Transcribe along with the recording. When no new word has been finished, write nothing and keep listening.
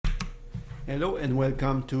Hello and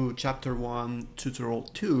welcome to Chapter 1, Tutorial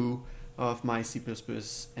 2 of my C++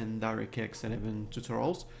 and DirectX11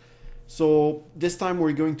 tutorials. So this time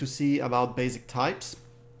we're going to see about basic types.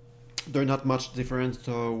 They're not much different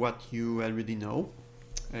to what you already know,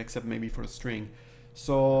 except maybe for a string.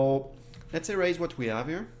 So let's erase what we have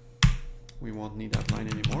here. We won't need that line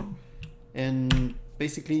anymore. And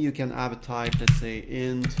basically you can have a type, let's say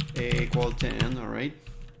int a equal 10, all right?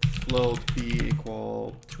 Float b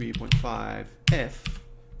equal 3.5 f,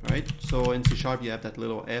 right? So in C# you have that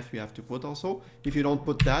little f you have to put also. If you don't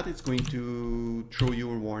put that, it's going to throw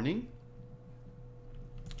you a warning.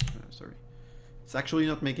 Sorry, it's actually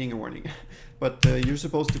not making a warning, but you're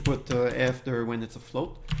supposed to put f there when it's a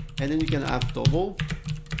float, and then you can have double,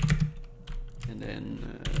 and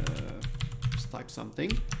then just type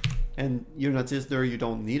something, and you notice there you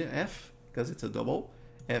don't need a f because it's a double.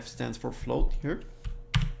 F stands for float here.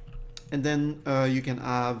 And then you can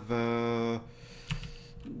have, then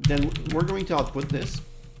we're going to output this,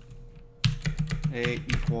 a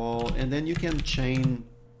equal, and then you can chain,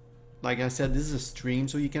 like I said, this is a stream,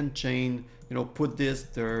 so you can chain, you know, put this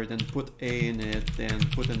there, then put a in it, then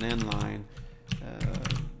put an end line.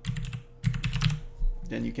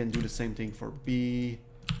 Then you can do the same thing for b.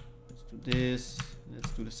 Let's do this.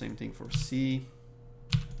 Let's do the same thing for c.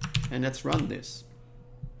 And let's run this.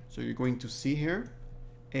 So you're going to see here,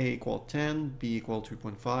 a equal 10, b equal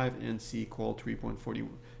 3.5, and c equal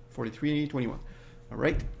 3.4321. All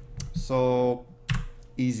right, so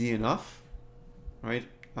easy enough, right?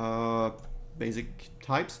 Basic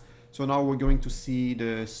types. So now we're going to see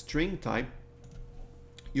the string type.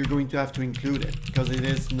 You're going to have to include it because it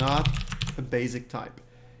is not a basic type.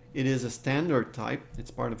 It is a standard type. It's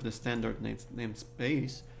part of the standard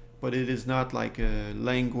namespace, but it is not like a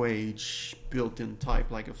language built-in type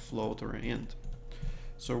like a float or an int.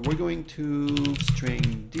 So we're going to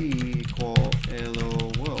string d equal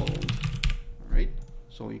hello world, all right?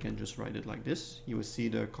 So you can just write it like this. You will see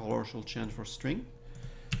the color shall change for string.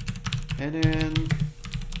 And then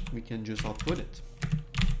we can just output it.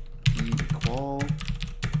 D equal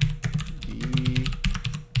d,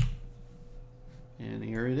 and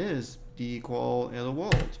here it is, d equal hello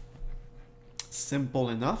world. Simple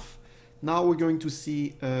enough. Now we're going to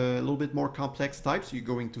see a little bit more complex types. You're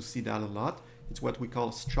going to see that a lot. It's what we call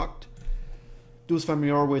a struct. Those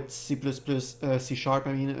familiar with C++, C#,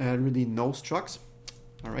 already know structs.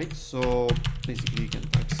 All right, so basically you can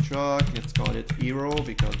type struct. Let's call it hero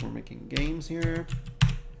because we're making games here.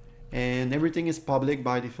 And everything is public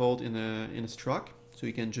by default in a struct. So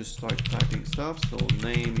you can just start typing stuff. So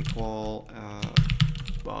name equal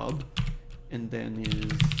Bob, and then his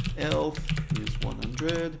elf is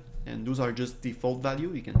 100. And those are just default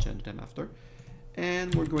value. You can change them after.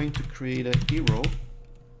 And we're going to create a hero,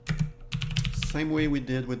 same way we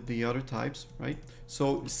did with the other types, right?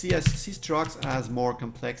 So C structs has more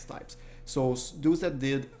complex types. So those that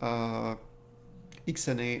did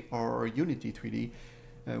XNA or Unity 3D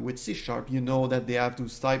with C#, you know that they have to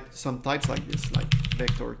type some types like this, like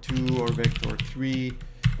vector2 or vector3,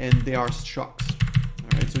 and they are structs. All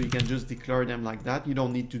right, so you can just declare them like that. You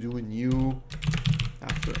don't need to do a new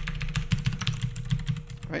after.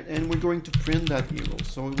 Right, and we're going to print that hero.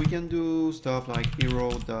 So we can do stuff like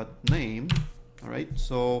hero.name. All right,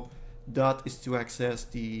 so dot is to access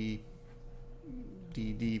the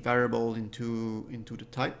variable into the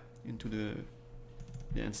type, into the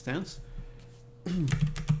instance.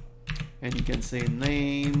 And you can say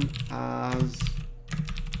name as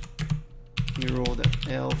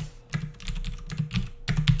hero.elf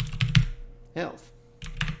elf.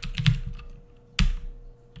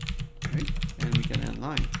 And we can end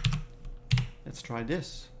line. Let's try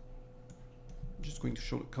this. I'm just going to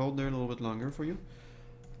show the code there a little bit longer for you.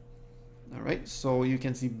 All right, so you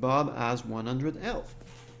can see Bob as 100 elf.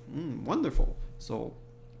 Wonderful. So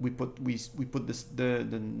we put this the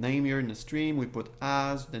name here in the stream. We put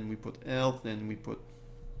as, then we put elf, then we put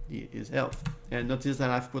his elf. And notice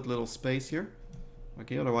that I've put little space here.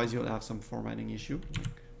 Okay, otherwise you'll have some formatting issue.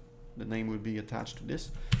 Like the name will be attached to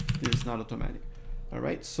this. This is not automatic. All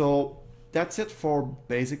right, so that's it for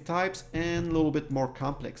basic types and a little bit more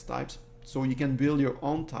complex types. So you can build your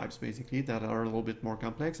own types basically that are a little bit more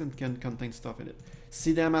complex and can contain stuff in it.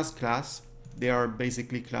 See them as class. They are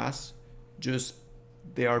basically class, just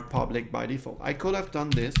they are public by default. I could have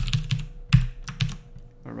done this,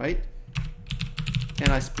 all right?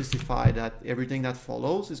 And I specify that everything that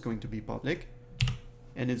follows is going to be public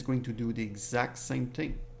and it's going to do the exact same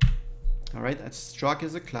thing. All right, that struct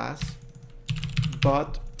is a class,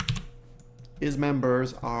 but his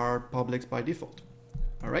members are public by default.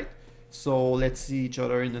 All right, so let's see each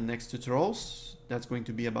other in the next tutorials. That's going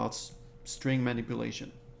to be about string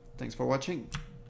manipulation. Thanks for watching.